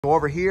So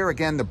over here,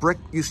 again, the brick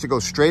used to go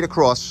straight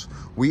across.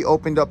 We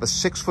opened up a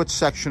 6-foot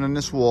section in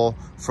this wall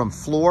from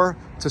floor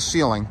to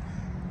ceiling,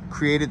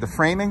 created the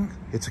framing.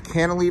 It's a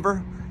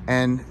cantilever.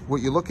 And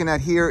what you're looking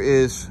at here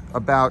is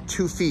about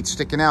 2 feet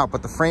sticking out,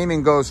 but the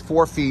framing goes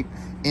 4 feet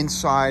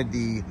inside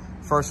the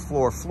first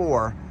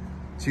floor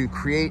to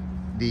create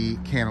the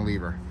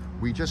cantilever.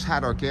 We just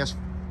had our gas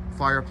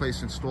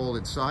fireplace installed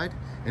inside,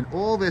 and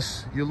all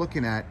this you're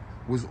looking at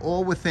was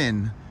all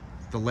within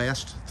the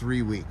last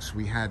 3 weeks.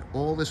 We had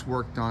all this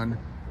work done.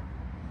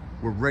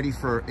 We're ready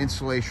for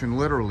installation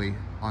literally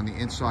on the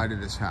inside of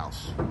this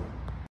house.